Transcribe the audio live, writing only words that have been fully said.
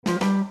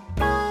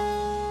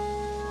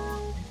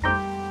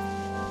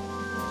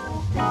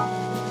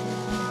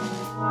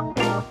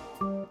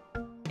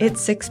It's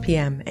 6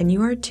 p.m. and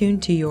you are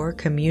tuned to your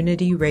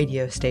community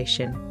radio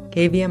station,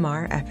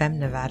 KVMR FM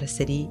Nevada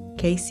City,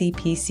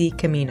 KCPC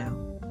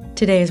Camino.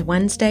 Today is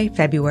Wednesday,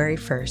 February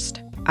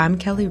 1st. I'm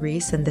Kelly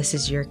Reese and this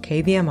is your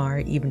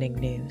KVMR Evening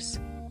News.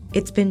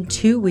 It's been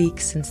 2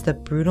 weeks since the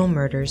brutal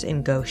murders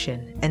in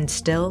Goshen and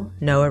still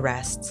no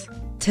arrests.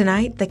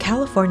 Tonight, the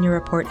California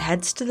Report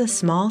heads to the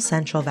small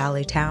Central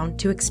Valley town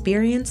to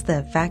experience the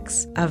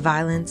effects of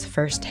violence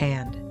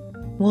firsthand.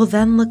 We'll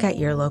then look at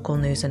your local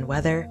news and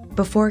weather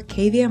before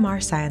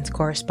KVMR science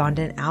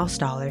correspondent Al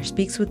Stoller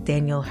speaks with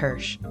Daniel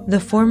Hirsch, the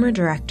former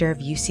director of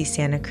UC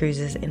Santa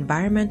Cruz's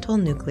Environmental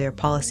Nuclear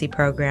Policy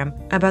Program,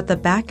 about the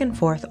back and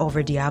forth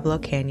over Diablo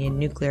Canyon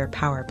nuclear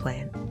power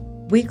plant.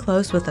 We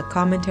close with a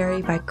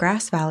commentary by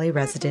Grass Valley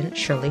resident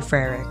Shirley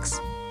Frericks.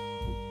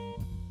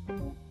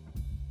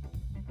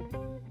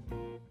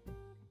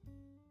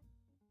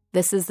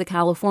 This is the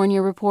California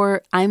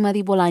Report. I'm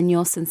Mari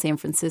Bolaños in San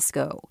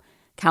Francisco.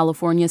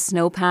 California's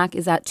snowpack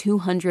is at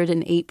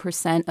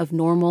 208% of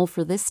normal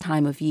for this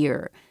time of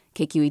year.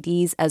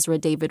 KQED's Ezra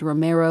David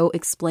Romero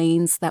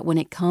explains that when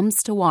it comes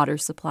to water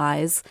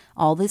supplies,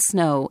 all this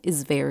snow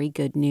is very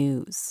good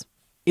news.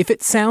 If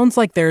it sounds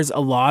like there's a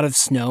lot of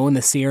snow in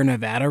the Sierra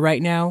Nevada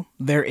right now,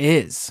 there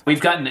is.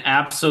 We've got an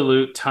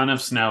absolute ton of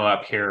snow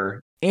up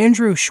here.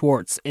 Andrew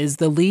Schwartz is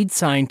the lead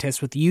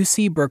scientist with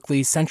UC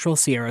Berkeley's Central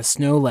Sierra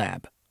Snow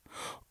Lab.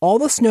 All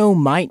the snow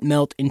might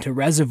melt into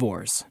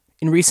reservoirs.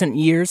 In recent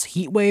years,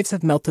 heat waves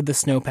have melted the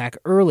snowpack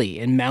early,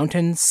 and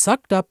mountains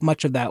sucked up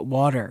much of that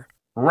water.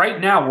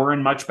 Right now, we're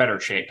in much better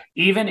shape.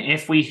 Even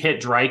if we hit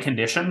dry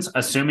conditions,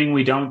 assuming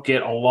we don't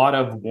get a lot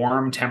of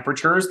warm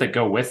temperatures that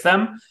go with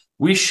them,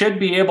 we should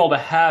be able to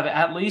have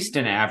at least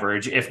an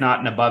average, if not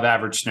an above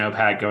average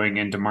snowpack going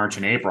into March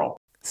and April.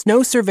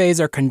 Snow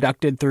surveys are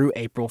conducted through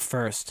April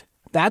 1st.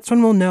 That's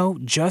when we'll know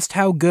just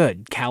how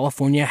good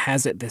California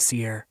has it this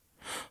year.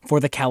 For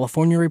the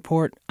California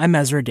Report, I'm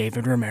Ezra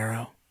David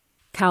Romero.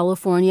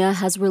 California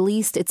has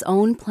released its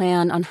own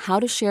plan on how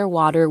to share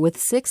water with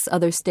 6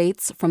 other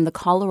states from the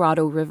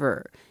Colorado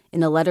River.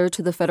 In a letter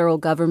to the federal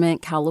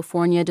government,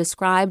 California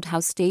described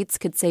how states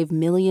could save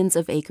millions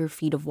of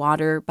acre-feet of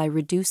water by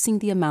reducing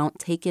the amount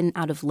taken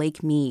out of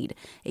Lake Mead,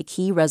 a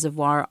key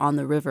reservoir on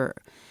the river.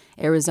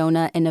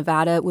 Arizona and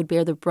Nevada would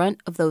bear the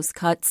brunt of those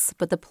cuts,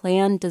 but the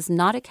plan does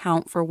not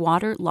account for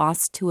water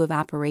lost to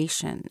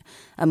evaporation,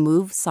 a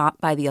move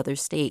sought by the other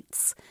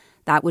states.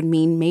 That would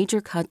mean major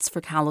cuts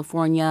for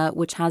California,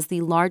 which has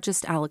the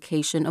largest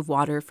allocation of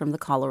water from the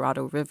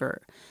Colorado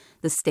River.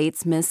 The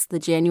states missed the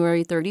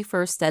January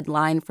 31st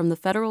deadline from the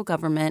federal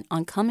government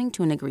on coming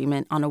to an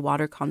agreement on a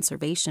water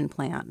conservation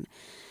plan.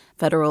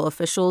 Federal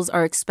officials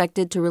are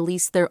expected to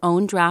release their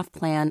own draft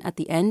plan at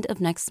the end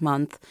of next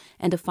month,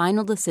 and a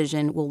final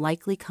decision will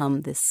likely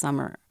come this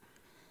summer.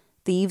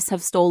 Thieves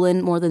have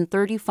stolen more than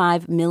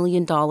 $35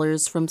 million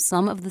from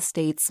some of the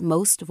state's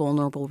most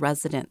vulnerable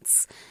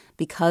residents.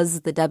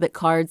 Because the debit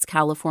cards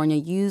California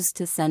used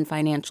to send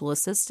financial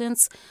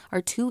assistance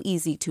are too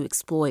easy to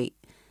exploit.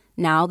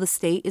 Now the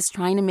state is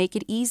trying to make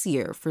it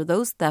easier for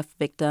those theft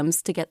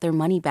victims to get their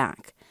money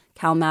back.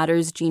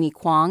 CalMatters' Jeannie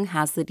Kwong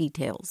has the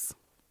details.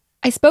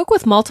 I spoke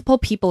with multiple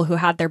people who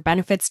had their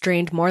benefits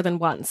drained more than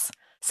once,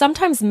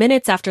 sometimes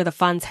minutes after the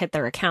funds hit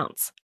their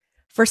accounts.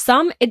 For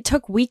some, it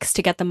took weeks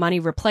to get the money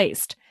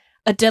replaced,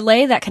 a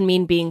delay that can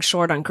mean being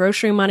short on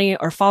grocery money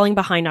or falling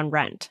behind on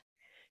rent.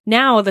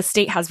 Now, the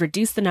state has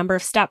reduced the number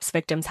of steps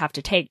victims have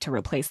to take to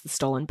replace the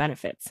stolen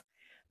benefits.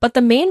 But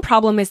the main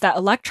problem is that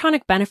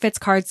electronic benefits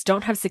cards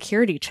don't have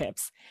security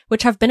chips,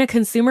 which have been a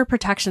consumer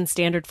protection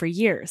standard for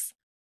years.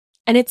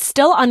 And it's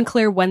still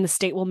unclear when the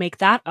state will make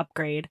that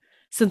upgrade,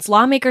 since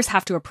lawmakers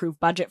have to approve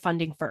budget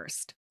funding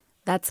first.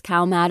 That's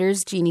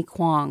CalMatters' Jeannie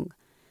Kwong.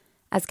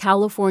 As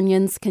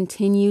Californians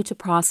continue to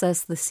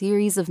process the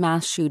series of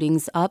mass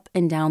shootings up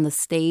and down the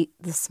state,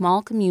 the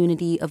small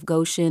community of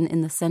Goshen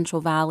in the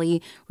Central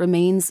Valley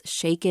remains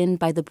shaken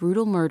by the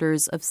brutal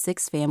murders of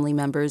 6 family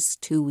members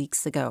 2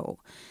 weeks ago.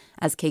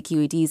 As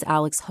KQED's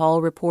Alex Hall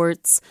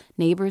reports,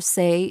 neighbors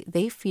say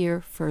they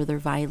fear further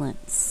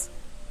violence.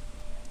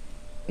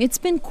 It's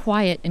been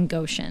quiet in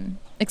Goshen,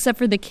 except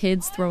for the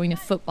kids throwing a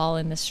football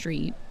in the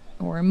street,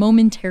 or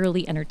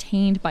momentarily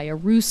entertained by a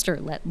rooster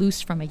let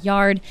loose from a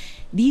yard.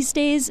 These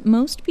days,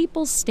 most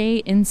people stay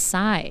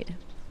inside.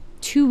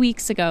 2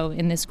 weeks ago,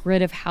 in this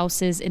grid of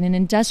houses in an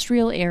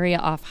industrial area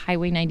off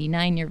Highway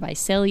 99 near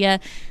Visalia,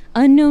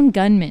 unknown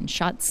gunmen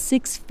shot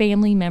 6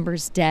 family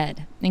members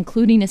dead,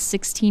 including a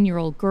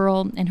 16-year-old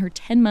girl and her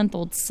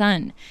 10-month-old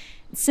son.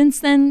 Since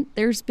then,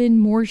 there's been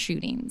more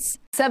shootings.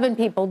 7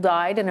 people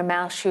died in a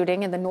mass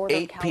shooting in the northern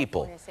 8 California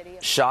people city.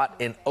 shot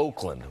in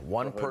Oakland.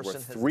 One person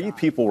has 3 died.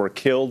 people were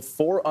killed,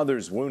 4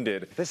 others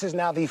wounded. This is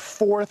now the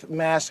 4th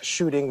mass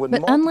shooting with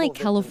But multiple unlike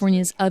victims.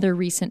 California's other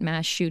recent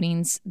mass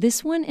shootings,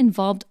 this one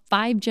involved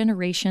 5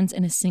 generations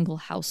in a single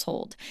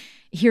household.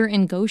 Here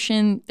in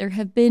Goshen, there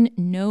have been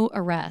no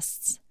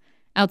arrests.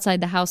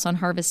 Outside the house on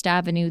Harvest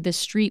Avenue, the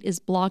street is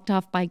blocked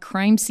off by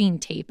crime scene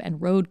tape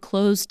and road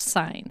closed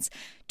signs.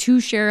 2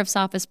 sheriff's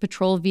office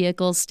patrol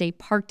vehicles stay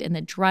parked in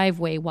the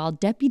driveway while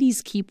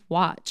deputies keep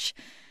watch.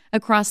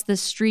 Across the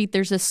street,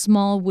 there's a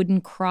small wooden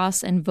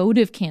cross and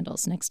votive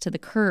candles next to the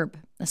curb,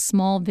 a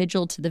small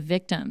vigil to the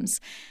victims.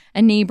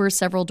 A neighbor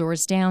several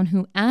doors down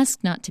who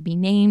asked not to be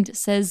named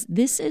says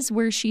this is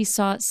where she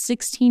saw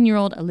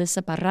 16-year-old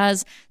Alyssa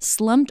Parras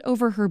slumped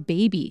over her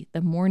baby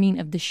the morning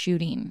of the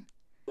shooting.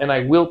 And I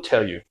will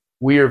tell you,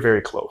 we are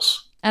very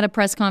close. At a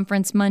press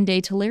conference Monday,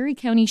 Tulare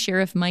County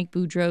Sheriff Mike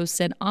Boudreau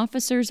said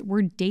officers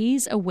were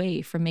days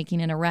away from making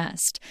an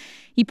arrest.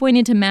 He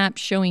pointed to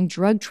maps showing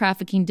drug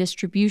trafficking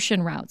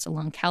distribution routes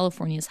along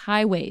California's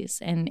highways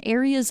and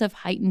areas of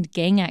heightened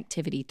gang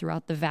activity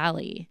throughout the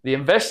valley. The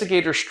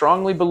investigators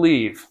strongly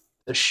believe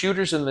the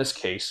shooters in this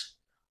case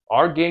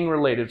are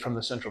gang-related from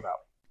the Central Valley.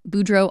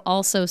 Boudreau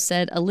also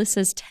said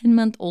Alyssa's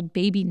 10-month-old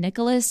baby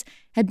Nicholas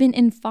had been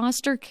in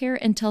foster care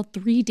until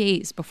 3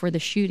 days before the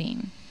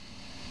shooting.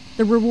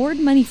 The reward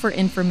money for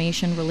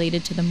information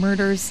related to the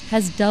murders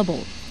has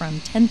doubled from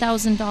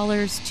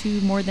 $10,000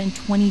 to more than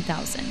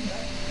 $20,000.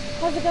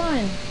 How's it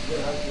going?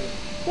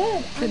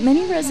 Good. But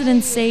many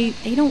residents say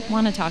they don't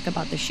want to talk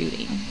about the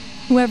shooting.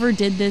 Whoever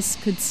did this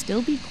could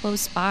still be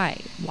close by,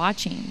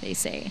 watching, they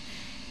say.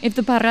 If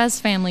the Parras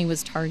family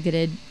was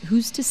targeted,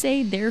 who's to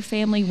say their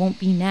family won't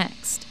be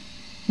next?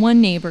 One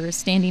neighbor,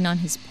 standing on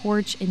his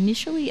porch,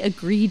 initially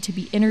agreed to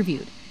be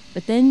interviewed,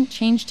 but then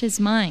changed his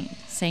mind,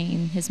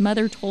 saying his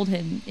mother told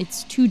him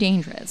it's too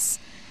dangerous.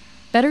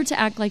 Better to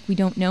act like we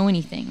don't know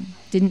anything,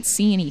 didn't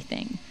see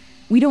anything.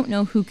 We don't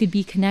know who could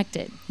be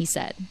connected, he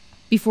said,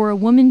 before a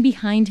woman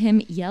behind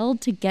him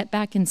yelled to get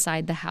back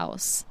inside the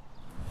house.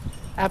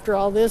 After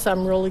all this,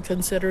 I'm really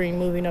considering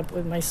moving up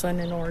with my son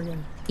in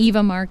Oregon.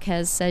 Eva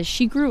Marquez says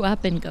she grew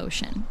up in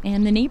Goshen,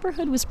 and the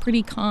neighborhood was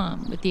pretty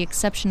calm, with the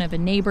exception of a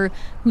neighbor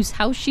whose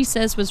house she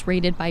says was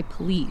raided by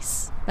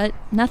police. But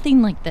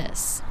nothing like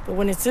this. But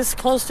when it's this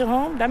close to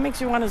home, that makes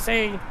you want to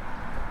say,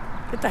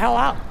 get the hell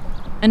out.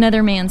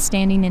 Another man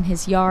standing in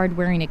his yard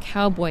wearing a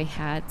cowboy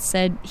hat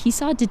said he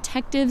saw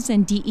detectives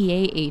and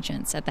DEA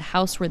agents at the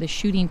house where the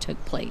shooting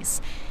took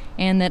place,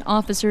 and that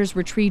officers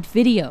retrieved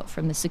video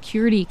from the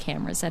security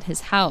cameras at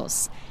his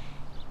house.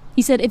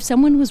 He said if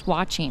someone was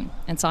watching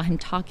and saw him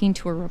talking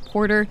to a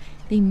reporter,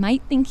 they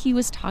might think he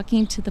was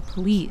talking to the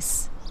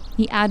police.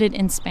 He added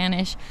in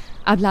Spanish,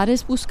 hablar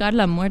es buscar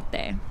la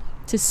muerte.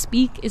 To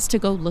speak is to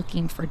go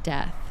looking for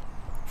death.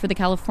 For the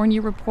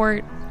California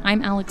Report,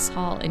 I'm Alex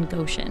Hall in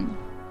Goshen.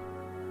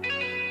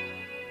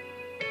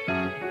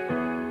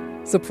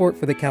 Support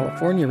for the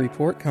California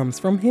Report comes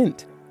from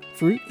Hint.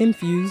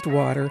 Fruit-infused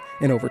water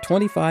in over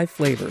 25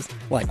 flavors,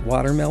 like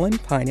watermelon,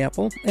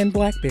 pineapple, and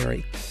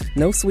blackberry.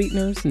 No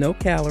sweeteners, no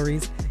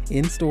calories,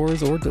 in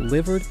stores or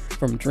delivered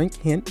from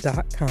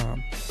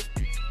drinkhint.com.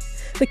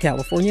 The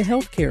California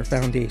Healthcare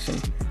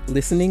Foundation,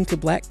 Listening to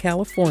Black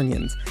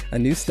Californians, a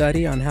new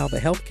study on how the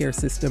healthcare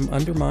system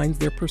undermines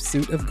their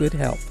pursuit of good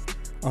health.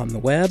 On the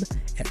web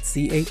at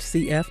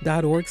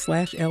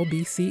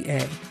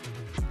chcf.org/LBCA.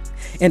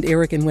 And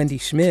Eric and Wendy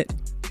Schmidt,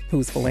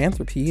 whose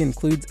philanthropy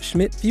includes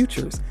Schmidt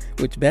Futures,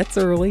 which bets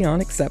early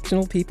on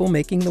exceptional people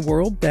making the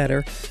world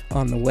better,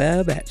 on the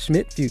web at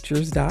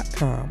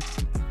schmidtfutures.com.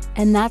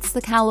 And that's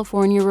the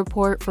California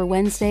Report for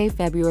Wednesday,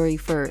 February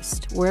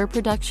 1st. We're a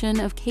production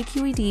of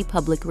KQED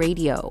Public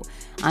Radio.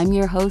 I'm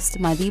your host,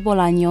 Madi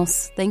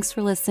Bolaños. Thanks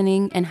for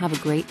listening and have a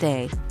great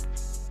day.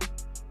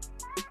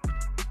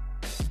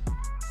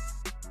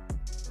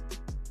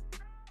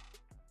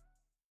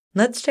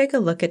 Let's take a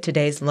look at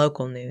today's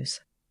local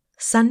news.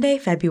 Sunday,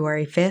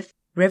 February 5th,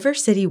 River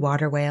City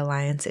Waterway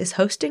Alliance is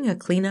hosting a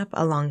cleanup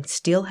along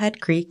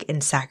Steelhead Creek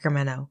in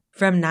Sacramento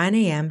from 9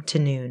 a.m. to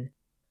noon.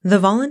 The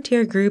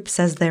volunteer group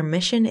says their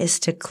mission is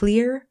to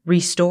clear,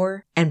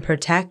 restore, and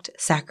protect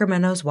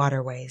Sacramento's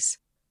waterways.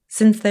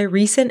 Since their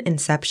recent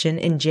inception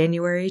in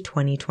January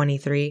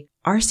 2023,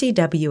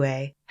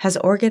 RCWA has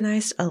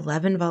organized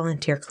 11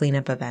 volunteer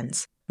cleanup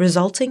events,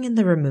 resulting in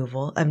the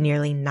removal of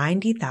nearly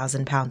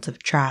 90,000 pounds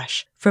of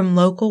trash from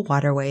local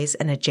waterways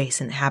and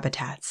adjacent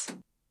habitats.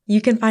 You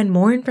can find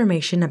more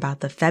information about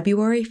the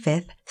February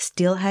 5th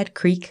Steelhead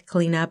Creek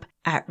cleanup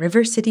at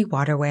River City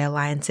Waterway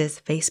Alliance's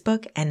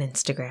Facebook and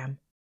Instagram.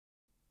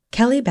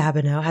 Kelly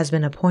Babineau has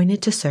been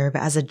appointed to serve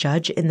as a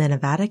judge in the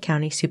Nevada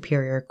County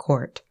Superior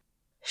Court.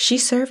 She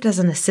served as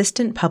an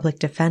assistant public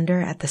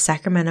defender at the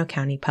Sacramento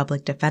County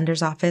Public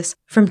Defender's Office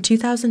from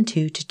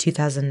 2002 to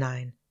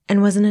 2009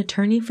 and was an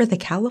attorney for the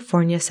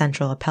California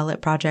Central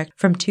Appellate Project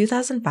from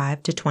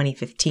 2005 to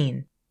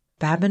 2015.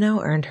 Babineau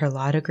earned her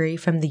law degree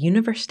from the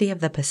University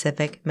of the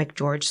Pacific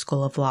McGeorge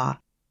School of Law.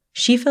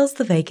 She fills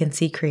the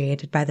vacancy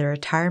created by the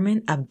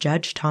retirement of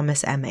Judge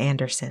Thomas M.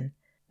 Anderson.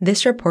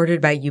 This reported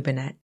by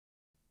Ubinet.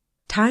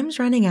 Time's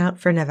running out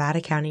for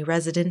Nevada County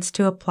residents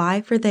to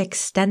apply for the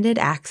Extended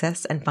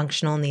Access and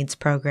Functional Needs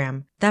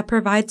Program that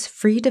provides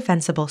free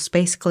defensible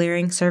space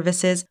clearing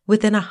services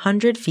within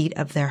 100 feet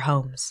of their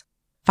homes.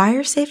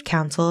 Fire Safe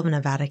Council of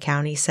Nevada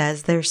County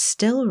says there's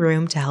still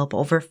room to help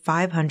over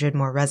 500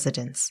 more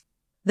residents.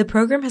 The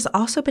program has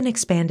also been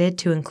expanded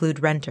to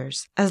include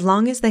renters, as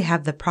long as they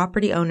have the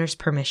property owner's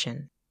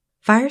permission.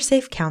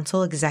 FireSafe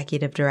Council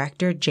Executive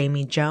Director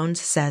Jamie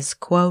Jones says,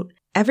 quote,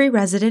 "Every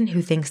resident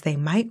who thinks they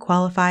might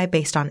qualify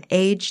based on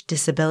age,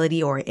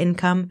 disability, or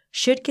income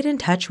should get in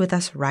touch with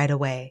us right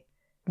away.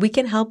 We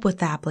can help with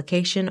the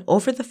application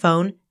over the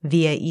phone,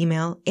 via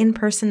email, in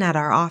person at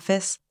our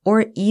office,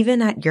 or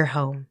even at your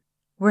home.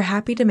 We're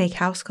happy to make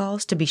house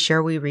calls to be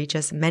sure we reach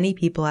as many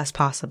people as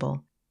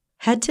possible.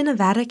 Head to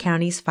Nevada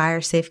County's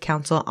FireSafe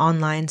Council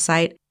online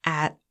site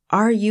at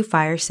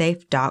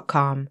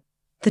rufiresafe.com.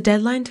 The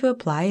deadline to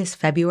apply is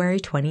February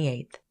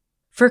 28th.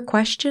 For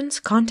questions,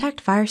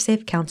 contact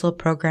FireSafe Council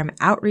Program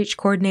Outreach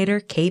Coordinator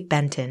Kate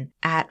Benton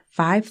at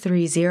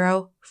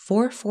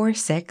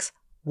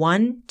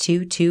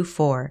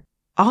 530-446-1224.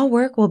 All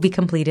work will be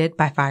completed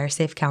by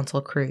FireSafe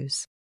Council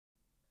crews.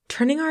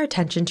 Turning our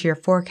attention to your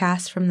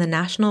forecast from the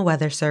National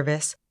Weather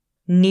Service,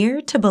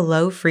 near to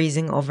below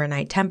freezing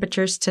overnight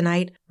temperatures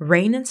tonight,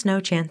 rain and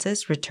snow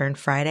chances return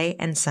Friday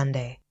and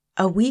Sunday.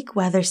 A weak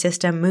weather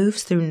system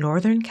moves through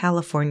Northern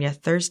California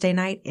Thursday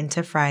night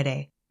into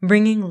Friday,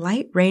 bringing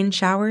light rain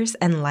showers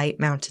and light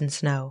mountain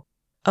snow.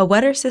 A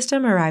wetter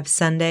system arrives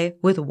Sunday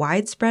with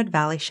widespread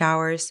valley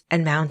showers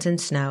and mountain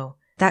snow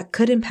that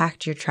could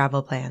impact your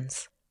travel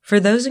plans. For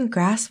those in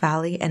Grass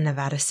Valley and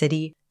Nevada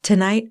City,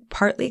 tonight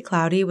partly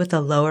cloudy with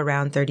a low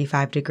around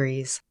 35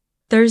 degrees.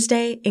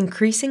 Thursday,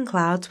 increasing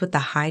clouds with a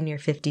high near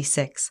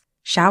 56.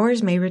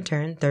 Showers may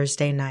return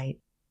Thursday night.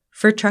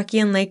 For Truckee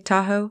and Lake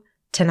Tahoe,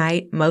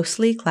 tonight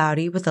mostly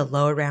cloudy with a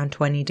low around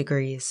 20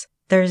 degrees.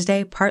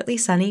 Thursday, partly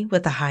sunny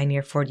with a high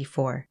near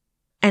 44.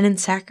 And in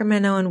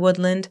Sacramento and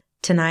Woodland,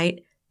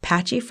 tonight,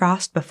 patchy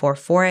frost before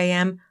 4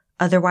 a.m.,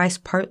 otherwise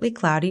partly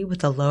cloudy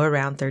with a low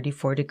around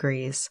 34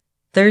 degrees.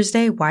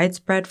 Thursday,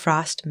 widespread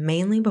frost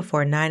mainly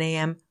before 9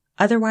 a.m.,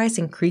 otherwise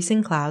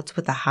increasing clouds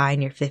with a high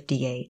near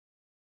 58.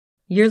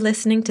 You're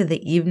listening to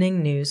the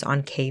evening news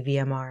on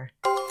KVMR.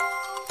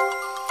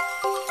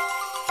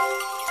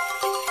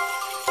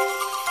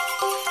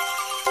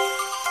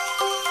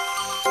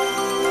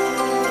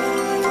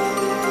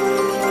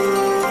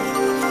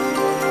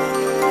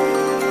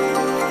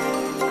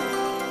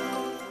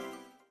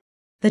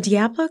 The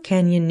Diablo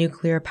Canyon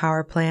Nuclear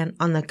Power Plant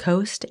on the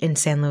coast in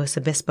San Luis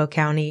Obispo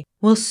County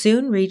will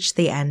soon reach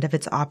the end of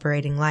its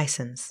operating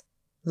license.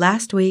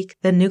 Last week,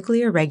 the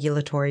Nuclear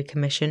Regulatory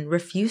Commission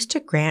refused to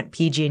grant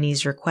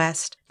PG&E's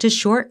request to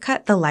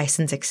shortcut the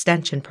license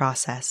extension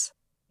process.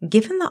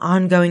 Given the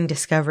ongoing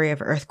discovery of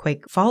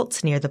earthquake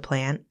faults near the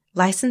plant,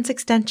 license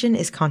extension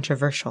is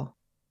controversial.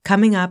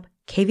 Coming up,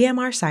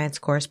 KVMR science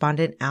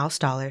correspondent Al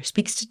Stoller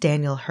speaks to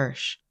Daniel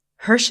Hirsch.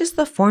 Hirsch is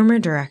the former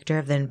director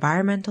of the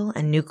Environmental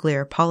and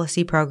Nuclear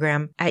Policy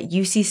Program at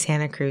UC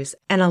Santa Cruz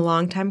and a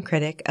longtime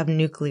critic of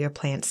nuclear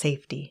plant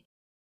safety.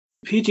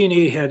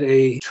 PG&E had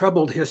a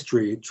troubled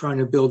history trying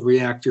to build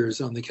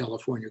reactors on the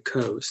California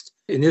coast.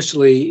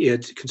 Initially,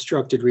 it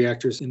constructed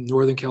reactors in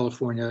Northern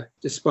California,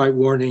 despite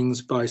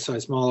warnings by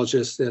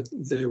seismologists that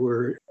there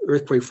were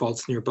earthquake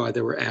faults nearby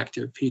that were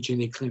active.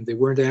 PG&E claimed they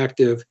weren't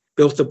active,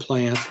 built the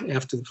plant.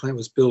 After the plant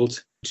was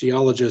built,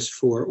 geologists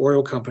for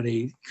oil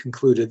company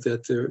concluded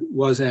that there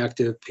was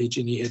active.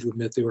 PG&E had to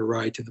admit they were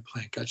right, and the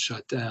plant got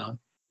shut down.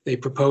 They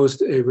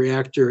proposed a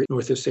reactor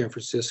north of San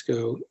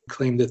Francisco,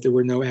 claimed that there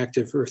were no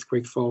active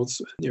earthquake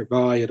faults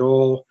nearby at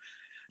all.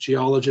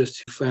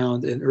 Geologists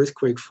found an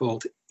earthquake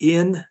fault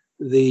in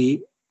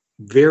the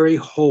very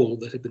hole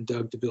that had been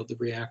dug to build the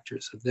reactor,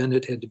 so then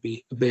it had to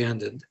be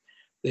abandoned.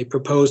 They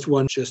proposed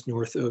one just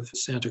north of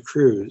Santa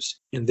Cruz,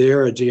 and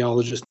there a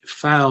geologist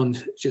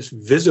found just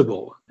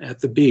visible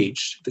at the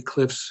beach, the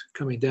cliffs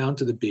coming down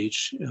to the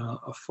beach,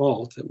 a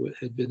fault that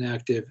had been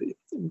active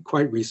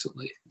quite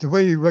recently. The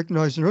way you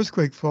recognize an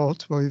earthquake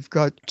fault, well, you've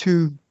got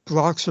two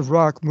blocks of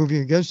rock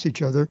moving against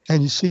each other,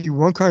 and you see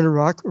one kind of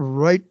rock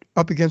right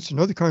up against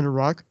another kind of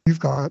rock, you've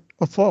got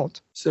a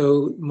fault.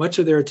 So much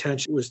of their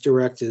attention was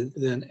directed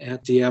then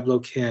at Diablo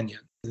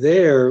Canyon.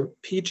 There,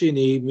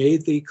 PG&E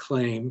made the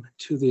claim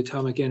to the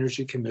Atomic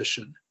Energy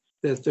Commission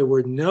that there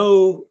were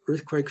no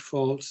earthquake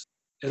faults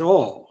at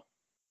all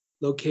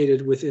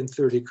located within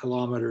 30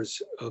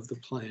 kilometers of the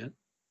plant.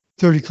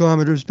 30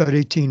 kilometers, about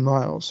 18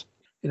 miles.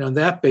 And on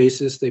that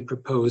basis, they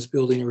proposed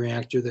building a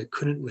reactor that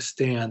couldn't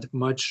withstand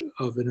much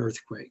of an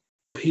earthquake.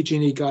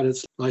 PG&E got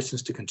its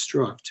license to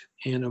construct,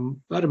 and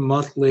about a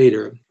month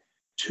later,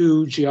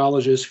 two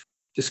geologists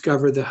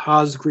discovered the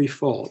Hosgri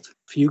Fault,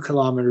 a few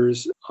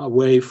kilometers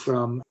away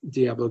from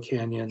Diablo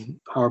Canyon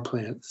power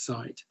plant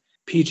site.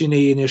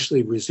 PG&E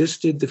initially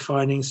resisted the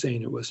findings,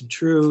 saying it wasn't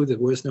true, there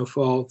was no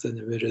fault, then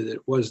admitted that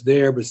it was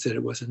there, but said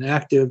it wasn't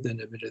active,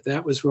 then admitted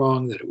that was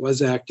wrong, that it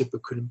was active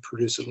but couldn't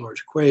produce a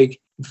large quake,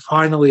 and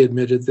finally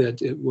admitted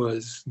that it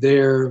was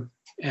there,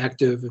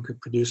 active, and could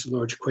produce a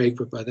large quake,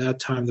 but by that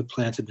time the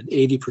plant had been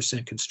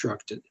 80%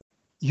 constructed.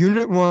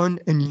 Unit 1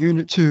 and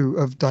Unit 2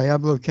 of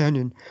Diablo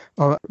Canyon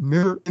are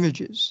mirror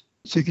images.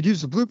 So you could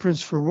use the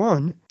blueprints for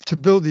one to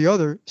build the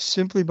other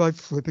simply by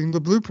flipping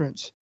the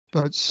blueprints.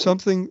 but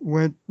something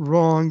went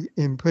wrong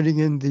in putting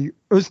in the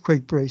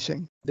earthquake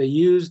bracing. They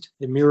used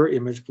the mirror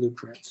image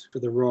blueprints for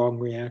the wrong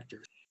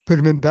reactors. Put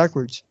them in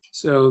backwards.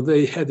 So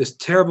they had this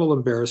terrible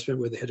embarrassment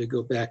where they had to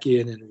go back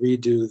in and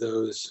redo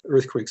those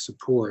earthquake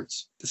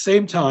supports. At the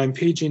same time,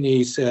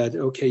 PG&E said,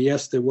 okay,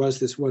 yes, there was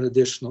this one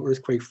additional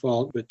earthquake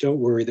fault, but don't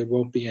worry, there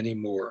won't be any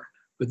more.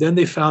 But then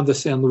they found the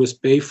San Luis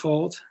Bay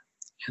fault,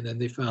 and then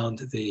they found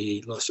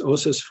the Los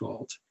Osos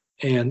fault.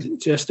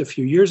 And just a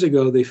few years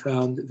ago, they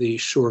found the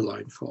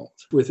Shoreline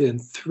fault within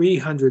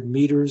 300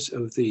 meters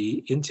of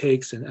the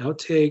intakes and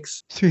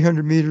outtakes.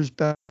 300 meters,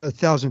 about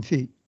 1,000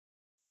 feet.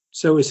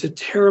 So it's a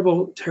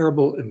terrible,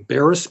 terrible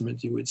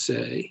embarrassment, you would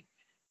say,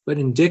 but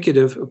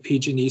indicative of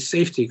PG&E's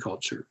safety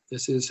culture.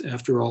 This is,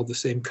 after all, the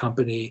same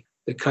company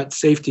that cut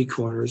safety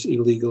corners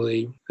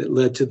illegally that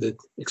led to the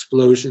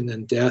explosion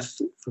and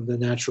death from the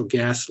natural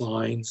gas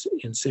lines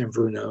in San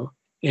Bruno,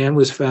 and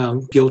was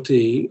found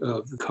guilty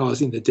of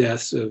causing the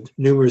deaths of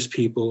numerous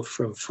people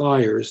from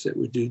fires that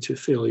were due to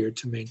failure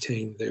to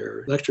maintain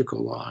their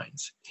electrical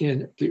lines.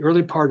 In the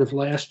early part of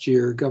last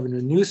year,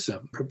 Governor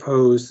Newsom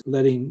proposed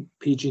letting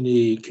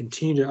PG&E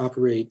continue to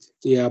operate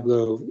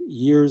Diablo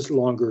years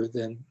longer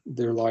than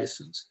their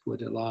license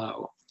would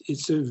allow.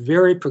 It's a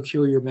very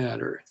peculiar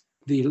matter.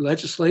 The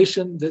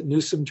legislation that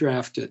Newsom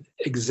drafted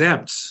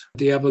exempts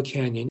Diablo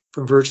Canyon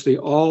from virtually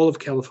all of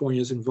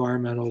California's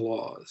environmental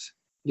laws.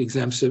 It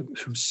exempts it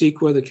from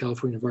CEQA, the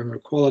California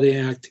Environmental Quality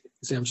Act,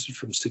 exempts it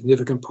from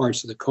significant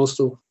parts of the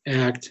Coastal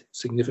Act,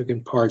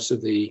 significant parts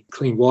of the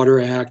Clean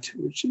Water Act,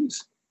 which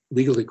is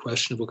legally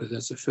questionable because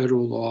that's a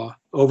federal law,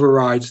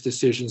 overrides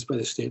decisions by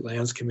the State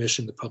Lands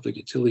Commission, the Public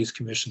Utilities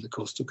Commission, the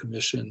Coastal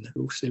Commission,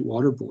 the State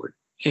Water Board.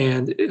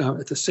 And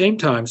at the same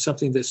time,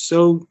 something that's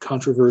so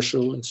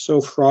controversial and so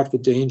fraught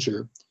with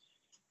danger,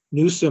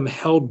 Newsom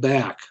held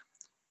back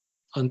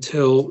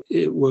until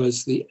it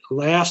was the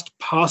last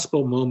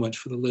possible moment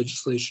for the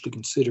legislature to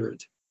consider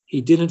it.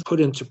 He didn't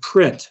put into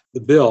print the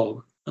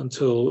bill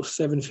until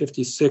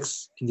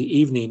 7:56 in the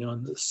evening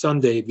on the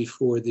Sunday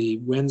before the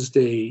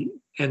Wednesday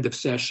end of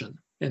session.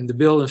 And the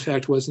bill, in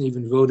fact, wasn't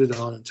even voted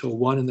on until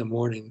 1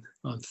 a.m.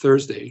 on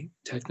Thursday,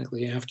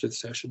 technically after the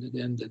session had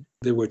ended.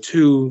 There were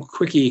 2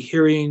 quickie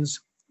hearings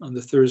on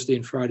the Thursday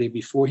and Friday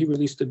before he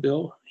released the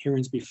bill,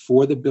 hearings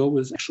before the bill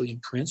was actually in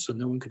print, so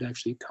no one could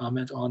actually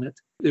comment on it.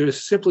 There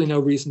is simply no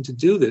reason to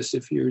do this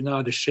if you're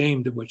not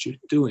ashamed of what you're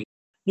doing.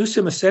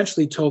 Newsom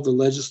essentially told the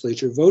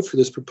legislature, vote for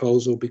this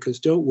proposal because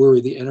don't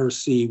worry, the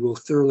NRC will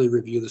thoroughly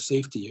review the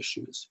safety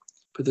issues.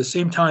 But at the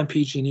same time,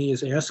 PG&E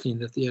is asking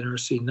that the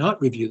NRC not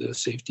review those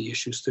safety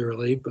issues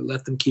thoroughly, but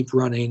let them keep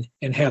running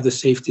and have the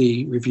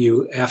safety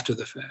review after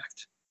the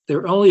fact.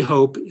 Their only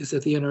hope is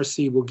that the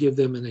NRC will give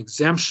them an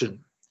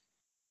exemption.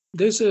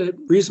 There's a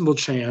reasonable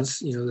chance,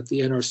 that the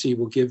NRC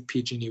will give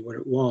PG&E what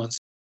it wants.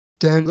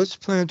 Dan, let's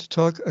plan to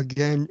talk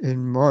again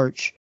in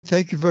March.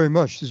 Thank you very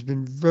much. This has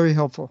been very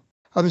helpful.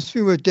 I've been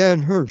speaking with Dan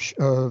Hirsch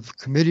of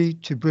Committee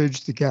to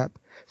Bridge the Gap.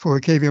 For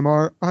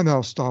KVMR, I'm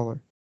Al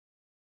Stoller.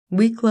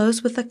 We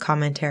close with a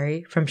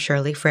commentary from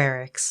Shirley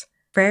Frericks.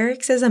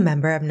 Frericks is a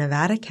member of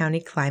Nevada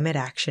County Climate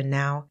Action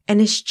now and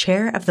is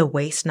chair of the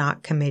Waste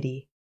Not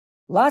Committee.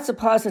 Lots of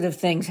positive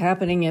things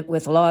happening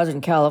with laws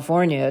in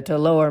California to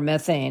lower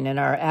methane in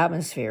our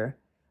atmosphere.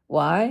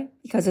 Why?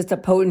 Because it's a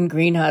potent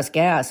greenhouse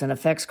gas and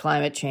affects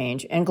climate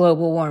change and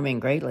global warming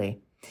greatly.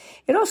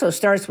 It also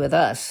starts with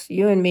us,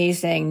 you and me,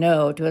 saying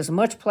no to as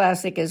much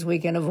plastic as we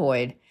can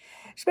avoid,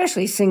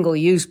 especially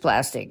single-use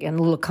plastic and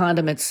little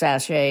condiment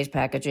sachets,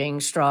 packaging,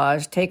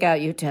 straws,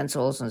 takeout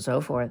utensils, and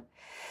so forth.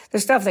 The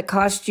stuff that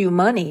costs you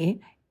money,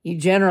 you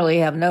generally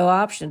have no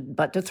option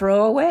but to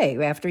throw away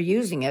after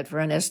using it for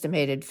an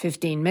estimated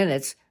 15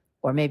 minutes,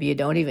 or maybe you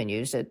don't even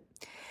use it.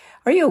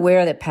 Are you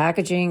aware that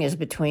packaging is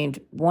between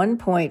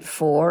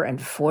 1.4 and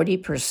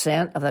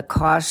 40% of the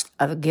cost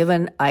of a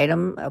given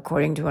item,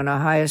 according to an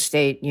Ohio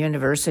State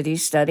University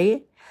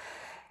study?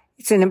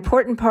 It's an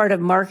important part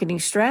of marketing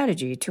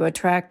strategy to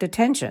attract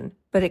attention,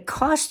 but it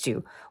costs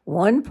you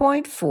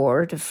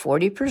 1.4 to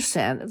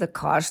 40% of the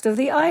cost of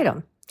the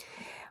item.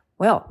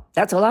 Well,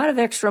 that's a lot of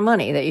extra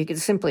money that you could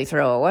simply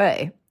throw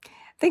away.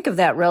 Think of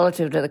that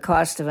relative to the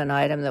cost of an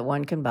item that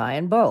one can buy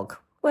in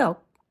bulk.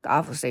 Well,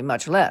 obviously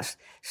much less.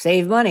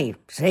 Save money,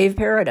 save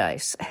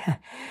paradise.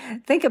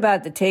 Think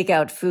about the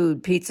takeout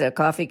food, pizza,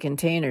 coffee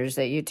containers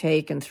that you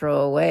take and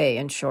throw away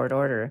in short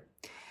order.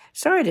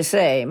 Sorry to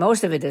say,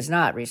 most of it is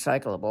not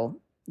recyclable.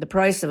 The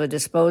price of a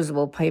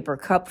disposable paper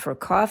cup for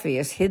coffee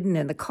is hidden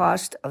in the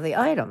cost of the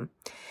item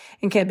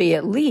and can be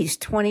at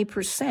least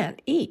 20%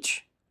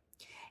 each.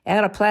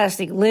 Add a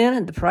plastic lid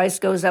and the price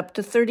goes up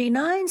to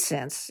 39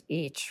 cents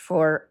each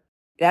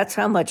that's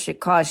how much it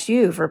costs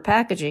you for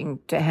packaging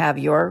to have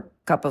your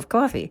cup of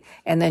coffee.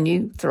 And then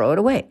you throw it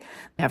away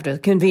after the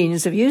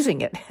convenience of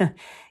using it.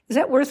 Is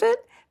that worth it?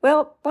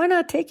 Well, why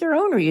not take your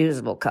own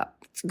reusable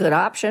cup? It's a good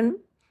option.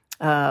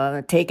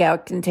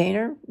 Takeout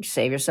container, you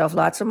save yourself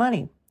lots of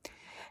money.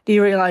 Do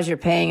you realize you're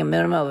paying a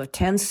minimum of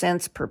 10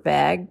 cents per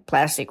bag,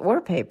 plastic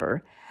or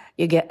paper,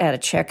 you get at a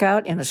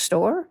checkout in a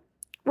store?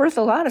 Worth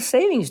a lot of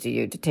savings to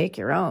you to take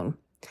your own.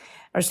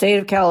 Our state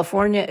of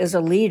California is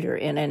a leader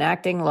in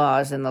enacting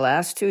laws in the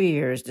last 2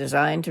 years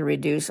designed to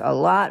reduce a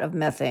lot of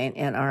methane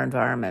in our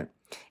environment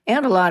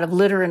and a lot of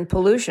litter and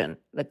pollution,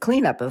 the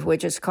cleanup of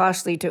which is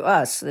costly to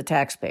us, the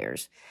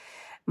taxpayers.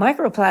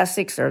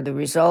 Microplastics are the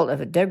result of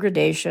a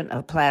degradation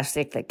of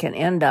plastic that can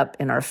end up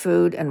in our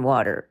food and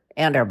water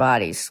and our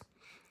bodies.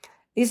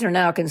 These are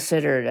now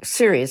considered a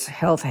serious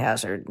health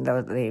hazard,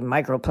 the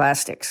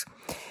microplastics.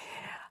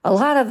 A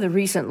lot of the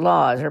recent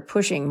laws are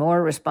pushing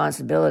more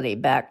responsibility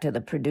back to the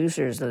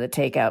producers of the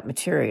takeout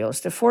materials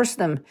to force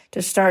them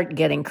to start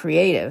getting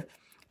creative,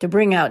 to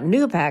bring out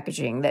new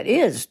packaging that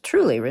is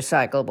truly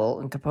recyclable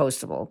and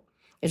compostable.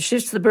 It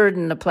shifts the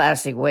burden of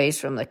plastic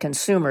waste from the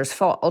consumer's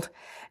fault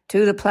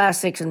to the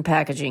plastics and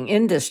packaging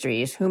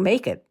industries who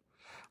make it.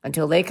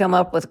 Until they come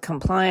up with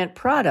compliant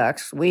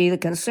products, we, the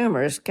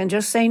consumers, can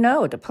just say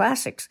no to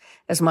plastics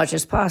as much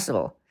as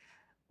possible.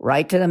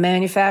 Write to the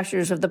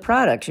manufacturers of the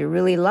products you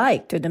really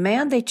like to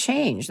demand they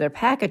change their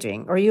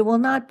packaging or you will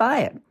not buy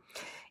it.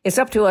 It's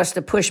up to us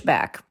to push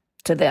back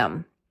to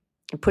them.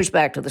 Push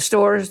back to the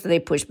stores, they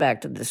push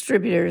back to the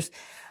distributors,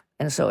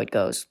 and so it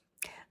goes.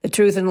 The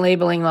Truth in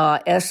Labeling Law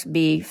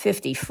SB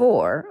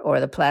 54, or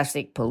the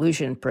Plastic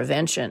Pollution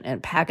Prevention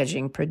and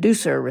Packaging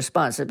Producer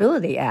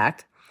Responsibility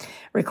Act,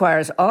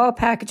 requires all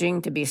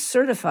packaging to be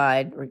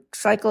certified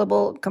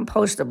recyclable,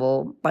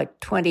 compostable by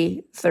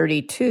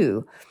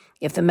 2032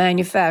 if the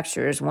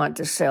manufacturers want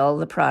to sell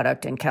the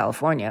product in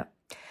California.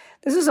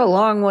 This is a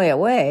long way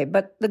away,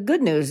 but the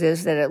good news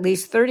is that at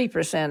least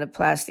 30% of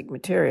plastic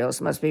materials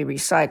must be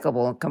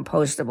recyclable and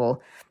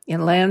compostable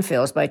in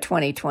landfills by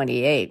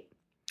 2028.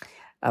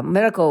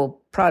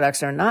 Medical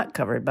products are not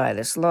covered by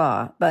this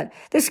law, but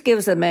this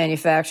gives the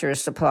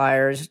manufacturers,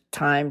 suppliers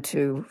time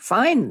to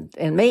find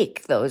and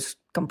make those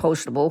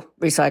compostable,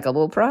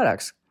 recyclable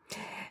products.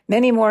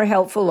 Many more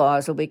helpful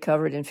laws will be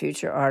covered in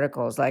future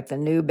articles, like the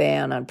new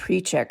ban on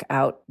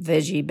pre-checkout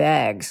veggie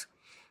bags.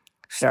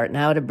 Start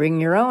now to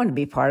bring your own to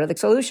be part of the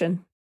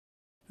solution.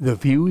 The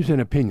views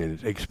and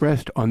opinions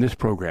expressed on this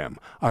program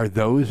are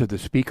those of the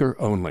speaker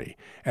only,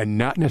 and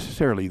not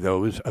necessarily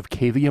those of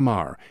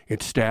KVMR,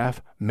 its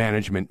staff,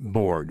 management,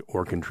 board,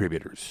 or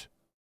contributors.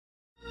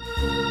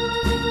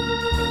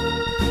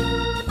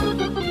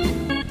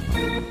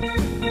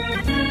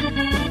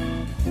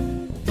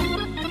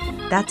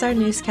 That's our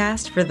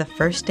newscast for the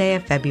first day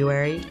of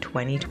February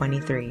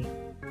 2023.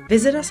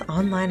 Visit us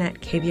online at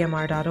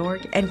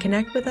kvmr.org and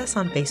connect with us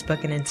on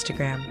Facebook and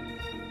Instagram.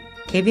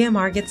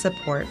 KVMR gets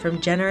support from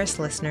generous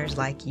listeners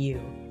like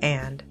you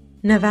and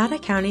Nevada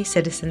County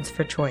Citizens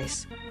for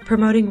Choice,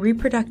 promoting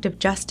reproductive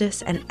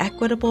justice and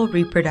equitable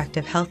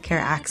reproductive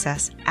healthcare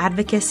access,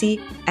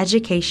 advocacy,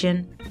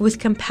 education, with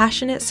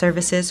compassionate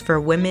services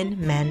for women,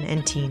 men,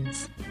 and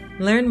teens.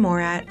 Learn more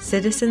at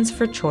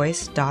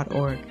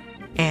citizensforchoice.org.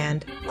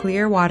 And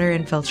Clear Water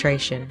and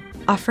Filtration,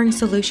 offering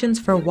solutions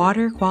for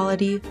water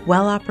quality,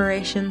 well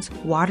operations,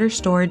 water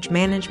storage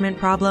management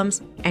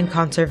problems, and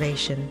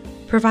conservation,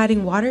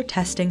 providing water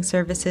testing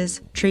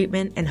services,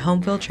 treatment, and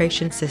home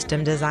filtration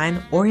system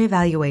design or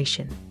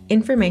evaluation.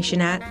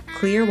 Information at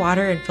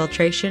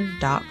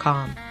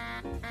clearwaterandfiltration.com.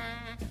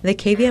 The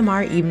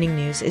KVMR Evening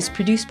News is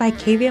produced by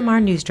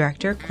KVMR News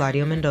Director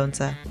Claudio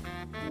Mendonça.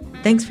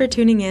 Thanks for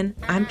tuning in.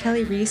 I'm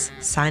Kelly Reese,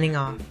 signing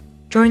off.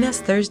 Join us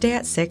Thursday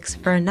at 6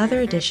 for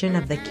another edition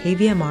of the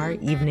KVMR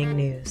Evening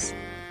News.